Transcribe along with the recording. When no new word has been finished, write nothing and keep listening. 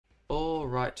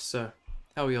Alright, so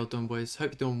how are you all doing, boys?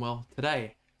 Hope you're doing well.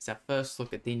 Today is our first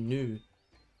look at the new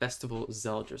Festival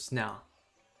ZELDRIS. Now,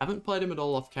 I haven't played him at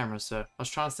all off camera, so I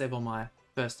was trying to save all my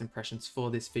first impressions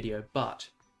for this video, but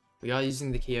we are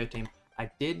using the Kyo team. I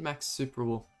did max Super,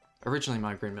 well, originally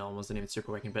my Green Melon wasn't even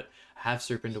Super Awakened, but I have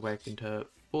Super Awakened her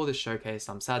for this showcase.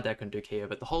 I'm sad that I couldn't do Kyo,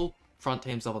 but the whole front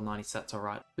team's level 90 set's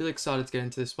alright. Really excited to get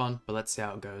into this one, but let's see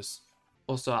how it goes.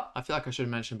 Also, I feel like I should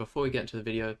have mentioned before we get into the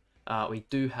video, we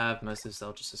do have most of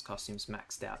ZELDRIS' costumes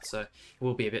maxed out, so it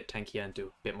will be a bit tankier and do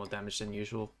a bit more damage than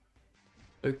usual.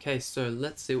 Okay, so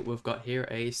let's see what we've got here.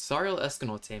 A Sariel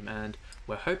Escanor team, and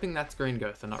we're hoping that's Green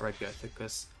Gotha, not Red Gotha,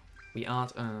 because we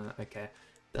aren't, okay.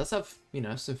 It does have, you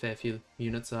know, some fair few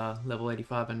units, level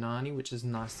 85 and 90, which is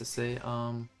nice to see.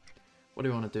 What do we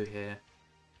want to do here?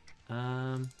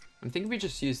 I'm thinking we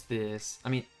just use this. I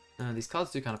mean, these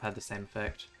cards do kind of have the same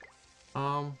effect.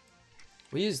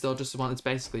 We use ZELDRIS one. It's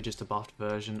basically just a buffed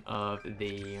version of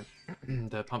the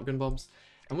the pumpkin bombs,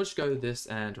 and we'll just go with this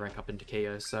and rank up into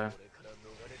Kyo. So,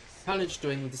 kind of just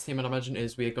doing with this team, I'd imagine,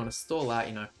 is we are going to stall out,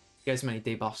 you know, get as many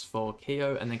debuffs for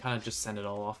Kyo, and then kind of just send it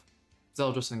all off.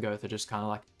 ZELDRIS and Gotha just kind of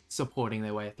like supporting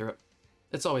their way through it.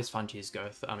 It's always fun to use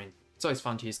Gotha. I mean, it's always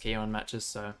fun to use Kyo in matches,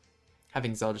 so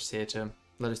having ZELDRIS here to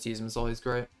let us use him is always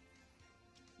great.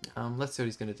 Let's see what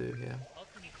he's going to do here.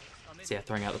 So yeah,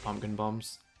 throwing out the pumpkin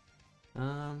bombs.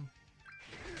 Yeah.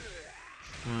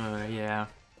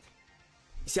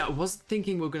 See, I wasn't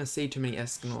thinking we were going to see too many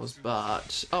Escanors,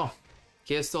 but... Oh,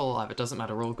 Kyo's still alive, it doesn't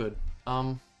matter, we're all good.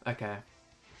 Okay.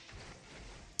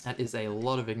 That is a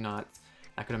lot of ignites.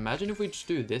 I can imagine if we just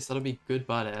do this, that'll be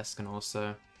goodbye to Escanor,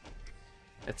 so...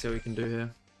 Let's see what we can do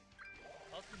here.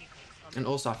 And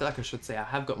also, I feel like I should say, I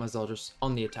have got my ZELDRIS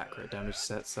on the attack rate damage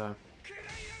set, so...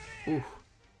 Ooh.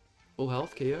 Full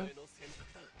health, Kyo.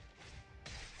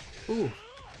 Ooh.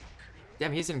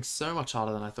 Damn, he's hitting so much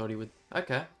harder than I thought he would.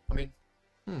 Okay, I mean,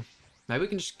 maybe we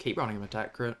can just keep running him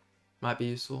attack crit. Might be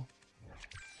useful.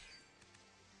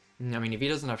 I mean, if he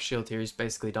doesn't have shield here, he's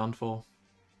basically done for.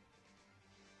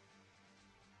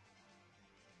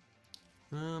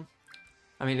 I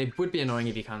mean, it would be annoying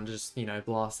if you kind of just, you know,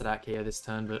 blasted at Kyo this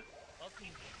turn, but I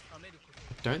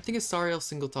don't think a Sariel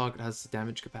single target has the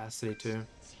damage capacity to.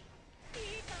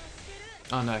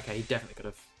 Oh no, okay, he definitely could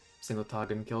have single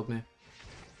target and killed me.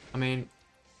 I mean,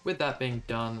 with that being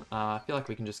done, I feel like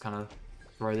we can just kind of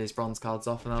throw these bronze cards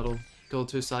off and that'll kill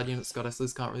two side units. Goddess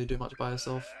Liz can't really do much by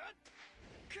herself.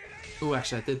 Oh,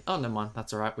 actually I did. Oh, never mind.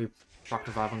 That's alright. We rock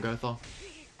revive on Gotha.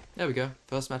 There we go.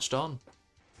 First match done.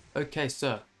 Okay,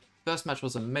 so first match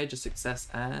was a major success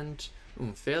and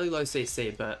fairly low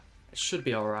CC, but it should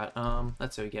be alright.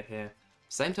 Let's see what we get here.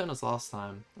 Same turn as last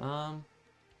time. I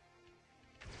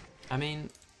mean,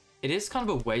 it is kind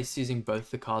of a waste using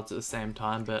both the cards at the same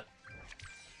time, but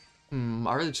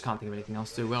I really just can't think of anything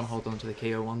else to do. We want to hold on to the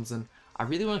Kyo ones, and I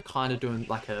really want to kind of do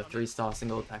like a 3-star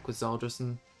single attack with ZELDRIS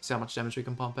and see how much damage we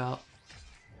can pump out.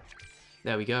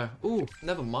 There we go. Ooh,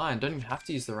 never mind. Don't even have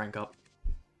to use the rank up.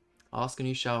 Ask and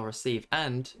you shall receive.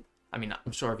 And, I mean,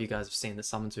 I'm sure if you guys have seen the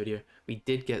summons video, we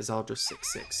did get ZELDRIS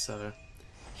 6/6, so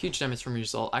huge damage from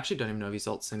his ult. I actually don't even know if his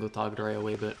ult's single target or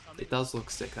AoE, but it does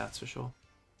look sick, that's for sure.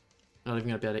 Not even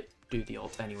gonna be able to do the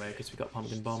ult anyway because we got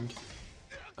pumpkin bombed.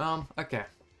 Okay.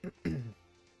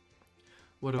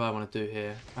 What do I want to do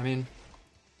here? I mean,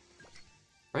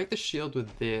 break the shield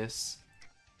with this.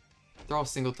 Throw a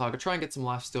single target. Try and get some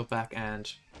lifesteal back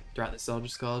and throw out the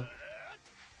ZELDRIS card.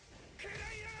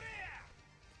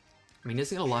 I mean,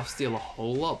 isn't gonna lifesteal a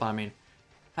whole lot, but I mean,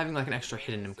 having like an extra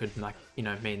hit in him could like, you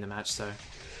know, mean the match. So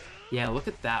yeah, look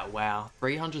at that. Wow,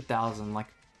 300,000. Like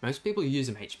most people use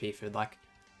him HP for like.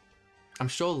 I'm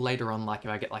sure later on, like,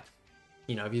 if I get, like,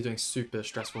 you know, if you're doing super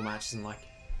stressful matches and, like,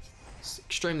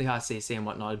 extremely high CC and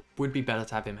whatnot, it would be better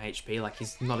to have him HP. Like,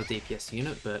 he's not a DPS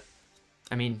unit, but,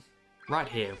 I mean, right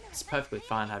here, it's perfectly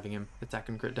fine having him attack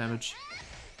and crit damage.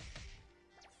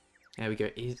 There we go.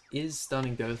 He is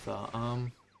stunning Gotha. I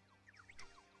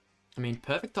mean,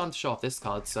 perfect time to show off this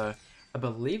card, so I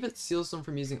believe it seals them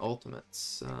from using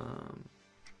ultimates.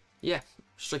 Yeah,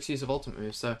 restricts use of ultimate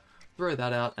moves, so throw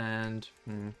that out and...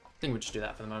 I think we'll just do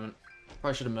that for the moment.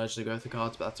 Probably should have merged the Gotha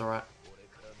cards, but that's alright.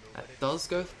 That does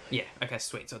go... Yeah, okay,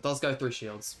 sweet. So it does go through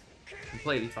shields.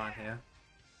 Completely fine here.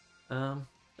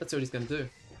 Let's see what he's going to do.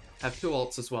 Have 2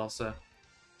 ults as well, so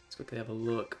let's quickly have a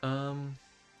look. On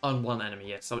one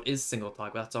enemy, yeah. So it is single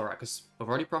target, but that's alright, because we've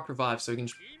already proc revived, so we can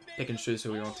just pick and choose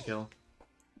who we want to kill.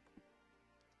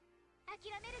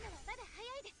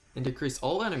 And decrease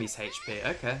all enemies' HP.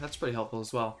 Okay, that's pretty helpful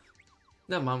as well.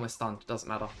 Never mind, we're stunned. Doesn't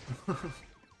matter.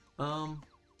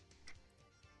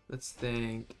 Let's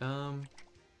think. I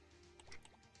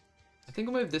I think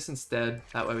I'll move this instead.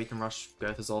 That way we can rush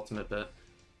Gotha's ultimate, but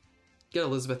get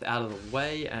Elizabeth out of the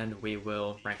way, and we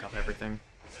will rank up everything.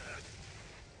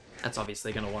 That's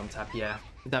obviously going to one-tap, yeah.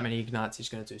 With that many ignites, he's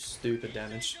going to do stupid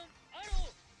damage.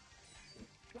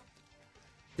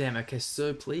 Damn, okay,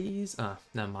 so please...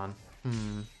 never mind.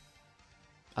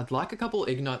 I'd like a couple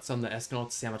ignites on the Escanor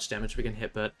to see how much damage we can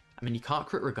hit, but, I mean, you can't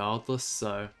crit regardless,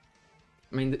 so...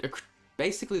 I mean,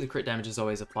 basically the crit damage is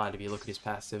always applied if you look at his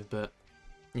passive, but,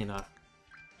 you know.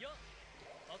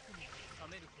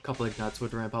 A couple ignites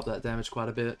would ramp up that damage quite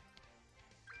a bit.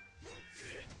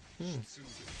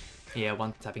 Yeah,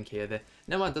 one tapping Kia there.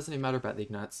 Never mind, doesn't even matter about the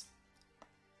ignites.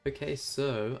 Okay,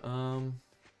 so,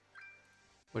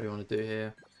 what do you want to do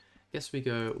here? Guess we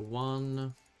go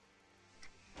 1,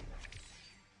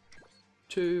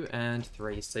 2, and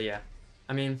 3. So yeah,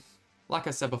 I mean, like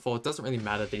I said before, it doesn't really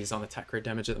matter that he's on attack crit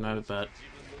damage at the moment, but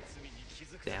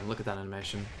damn, look at that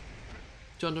animation.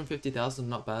 250,000,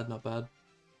 not bad, not bad.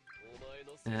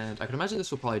 And I can imagine this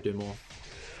will probably do more.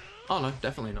 Oh no,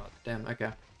 definitely not. Damn,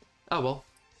 okay. Oh well,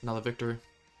 another victory.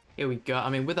 Here we go. I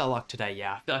mean, with our luck today,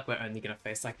 yeah, I feel like we're only going to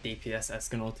face like DPS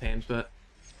Escanor teams, but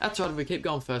that's right, if we keep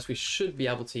going first, we should be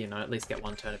able to, you know, at least get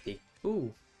one turn of the...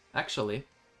 Ooh, actually. You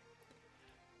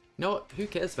know what? Who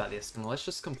cares about the Escanor? Let's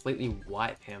just completely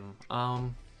wipe him. No,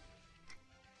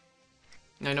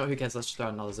 you know what? Who cares? Let's just throw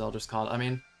another ZELDRIS card. I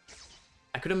mean,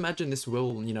 I could imagine this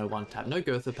will, you know, one tap. No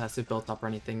Gotha passive built up or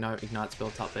anything. No Ignites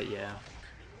built up, but yeah.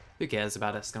 Who cares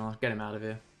about Escanor? Get him out of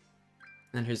here.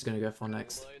 And then who's going to go for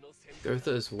next?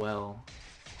 Gotha as well.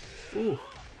 Ooh,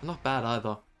 not bad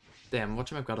either. Damn,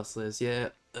 watch him have got us, Liz. Yeah.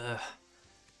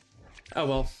 Oh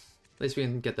well. At least we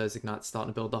can get those Ignites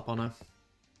starting to build up on her.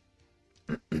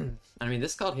 I mean,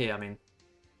 this card here, I mean,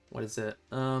 what is it?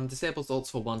 Disables ults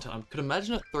for 1 turn. I could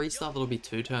imagine at 3-star that'll be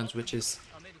 2 turns, which is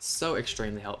so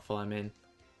extremely helpful. I mean,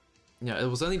 you know, it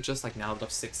was only just like now that I've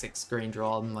 6/6 green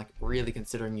draw, I'm like really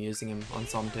considering using him on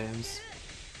some teams.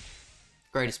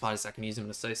 Greatest part is I can use him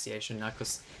in association now,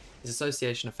 because his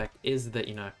association effect is that,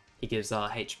 you know, he gives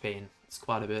HP, and it's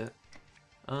quite a bit.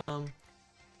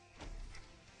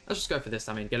 Let's just go for this.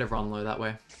 I mean, get everyone low that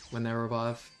way when they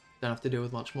revive. Don't have to deal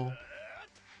with much more.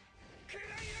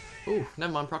 Ooh,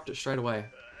 never mind, procced it straight away.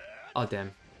 Oh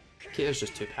damn, Kyo's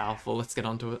just too powerful. Let's get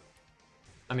onto it.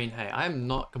 I mean, hey, I am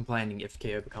not complaining if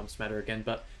Kyo becomes meta again,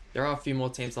 but there are a few more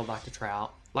teams I'd like to try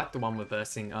out, like the one we're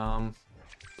versing.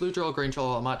 Blue Troll, Green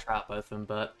Troll, I might try out both of them,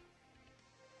 but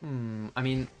I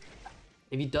mean,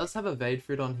 if he does have Evade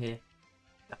Fruit on here,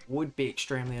 that would be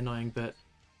extremely annoying, but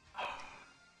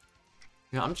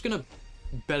you know, I'm just gonna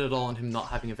bet it all on him not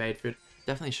having Evade Fruit.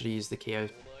 Definitely should have used the Kyo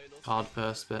card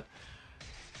first, but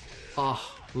oh,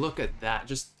 look at that,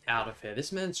 just out of here.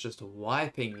 This man's just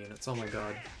wiping units, oh my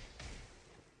god.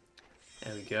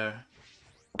 There we go.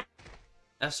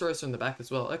 Asteroids in the back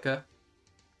as well, okay.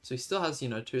 So he still has, you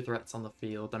know, 2 threats on the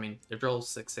field. I mean, it draws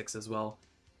 6/6 as well.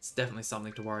 It's definitely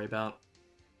something to worry about.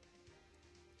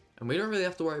 And we don't really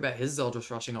have to worry about his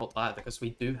ZELDRIS rushing ult either, because we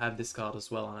do have this card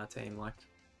as well on our team, like.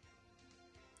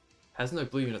 Has no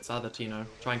blue units either to, you know,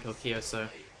 try and kill Kyo, so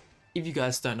if you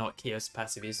guys don't know what Kyo's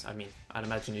passive is, I mean, I'd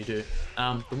imagine you do.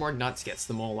 The more Ignites he gets,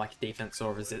 the more, like, defense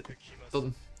or is it,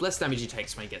 the less damage he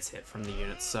takes when he gets hit from the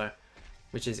units, so,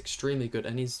 which is extremely good,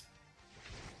 and he's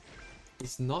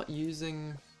not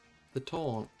using the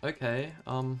taunt. Okay,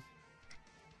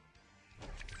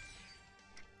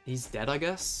 he's dead, I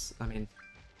guess? I mean,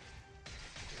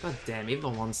 god damn,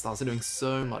 even the 1-stars are doing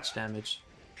so much damage.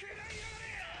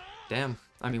 Damn,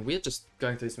 I mean, we're just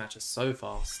going through these matches so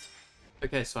fast.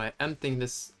 Okay, so I am thinking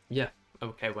this, yeah,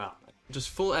 okay, wow. Just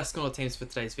full Escanor teams for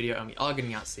today's video, and we are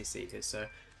getting out CC here, so,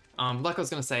 like I was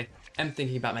gonna say, I'm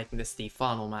thinking about making this the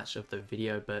final match of the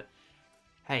video, but,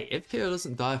 hey, if Kyo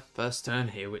doesn't die first turn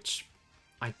here, which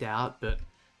I doubt, but,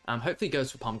 hopefully he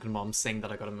goes for Pumpkin Bomb, seeing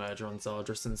that I got a merger on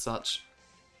ZELDRIS and such.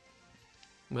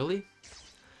 Will he?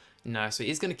 No, so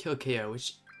he's gonna kill Kyo,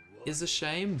 which is a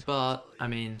shame, but, I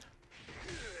mean...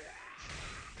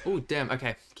 Oh damn,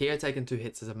 okay, Kyo taking 2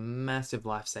 hits is a massive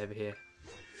lifesaver here.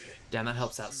 Damn, that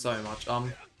helps out so much.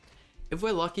 If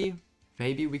we're lucky,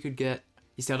 maybe we could get...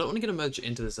 You see, I don't want to get a merge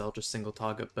into the ZELDRIS single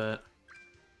target, but...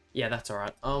 Yeah, that's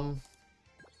alright. I'm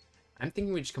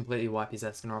thinking we just completely wipe his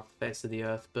Escanor off the face of the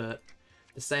earth, but...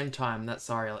 At the same time, that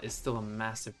Sariel is still a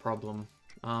massive problem.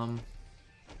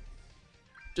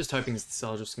 Just hoping the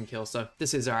ZELDRIS can kill, so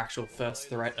this is our actual first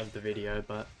threat of the video,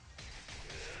 but...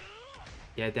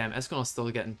 Yeah, damn, Escanor's still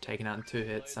getting taken out in 2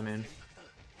 hits, I mean...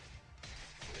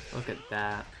 Look at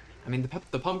that. I mean,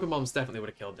 the Pumpkin Bombs definitely would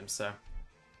have killed him, so...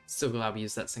 Still glad we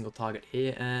used that single target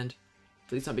here, and...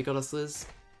 Please don't be Goddess Liz.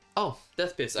 Oh,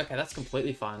 Death Pierce, okay, that's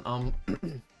completely fine.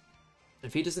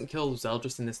 If he doesn't kill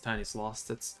Zeldris in this turn, he's lost.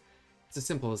 It's as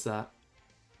simple as that.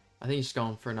 I think he's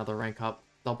going for another rank up.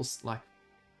 Double, like,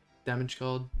 damage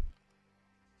card.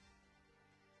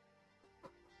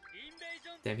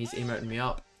 Damn, he's emoting me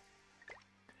up.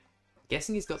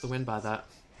 Guessing he's got the win by that.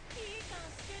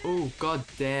 Oh, god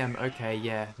damn. Okay,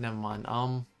 yeah, never mind.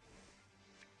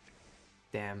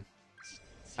 Damn.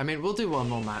 I mean, we'll do one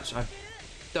more match. I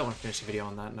don't want to finish the video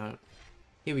on that note.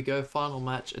 Here we go, final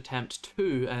match, attempt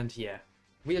 2, and yeah.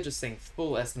 We are just seeing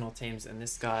full Escanor teams, and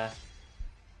this guy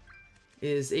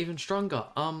is even stronger.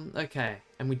 Okay.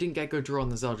 And we didn't get good draw on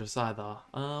the Zeldris either.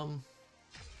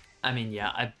 I mean, yeah,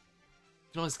 I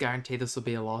can always guarantee this will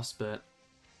be a loss, but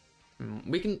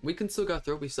we can still go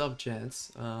through. We still have a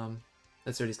chance.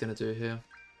 That's what he's gonna do here.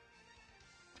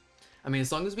 I mean,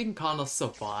 as long as we can kind of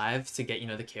survive to get, you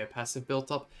know, the Kyo passive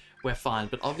built up, we're fine.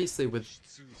 But obviously with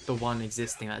the one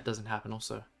existing, that doesn't happen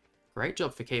also. Great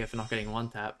job for Kyo for not getting one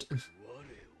tapped.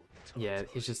 Yeah,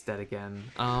 he's just dead again.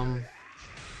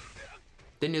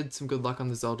 They need some good luck on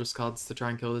the Zeldris cards to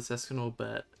try and kill this Escanor,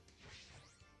 but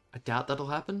I doubt that'll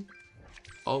happen.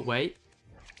 Oh, wait.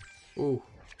 Ooh.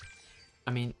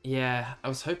 I mean, yeah, I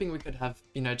was hoping we could have,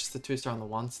 you know, just the 2-star and the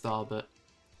 1-star, but...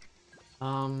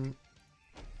 I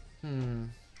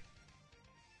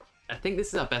think this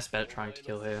is our best bet at trying to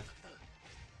kill here.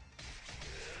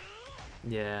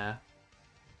 Yeah.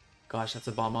 Gosh, that's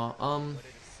a bummer.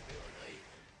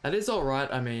 That is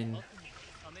alright, I mean...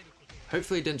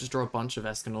 Hopefully he didn't just draw a bunch of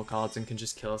Escanor cards and can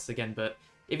just kill us again, but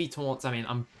if he taunts, I mean,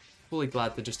 I'm fully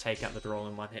glad to just take out the draw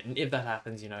in one hit, and if that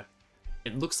happens, you know,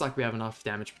 it looks like we have enough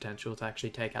damage potential to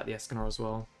actually take out the Escanor as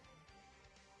well.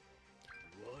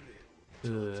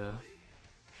 Ugh.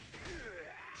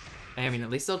 Hey, I mean, at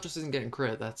least Zeldris isn't getting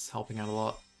crit, that's helping out a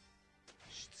lot.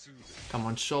 Come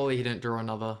on, surely he didn't draw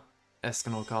another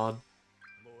Escanor card.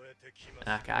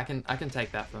 Okay, I can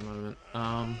take that for the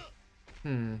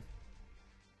moment.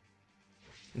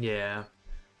 Yeah,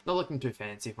 not looking too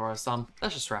fancy for us.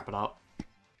 Let's just wrap it up.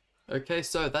 Okay,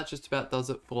 so that just about does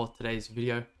it for today's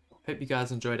video. Hope you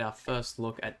guys enjoyed our first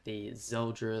look at the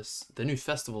Zeldris, the new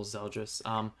festival Zeldris.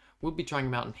 We'll be trying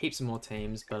them out in heaps of more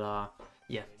teams, but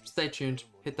yeah, stay tuned,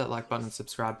 hit that like button and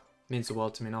subscribe. It means the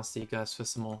world to me, and I'll see you guys for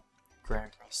some more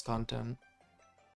Grand Cross content.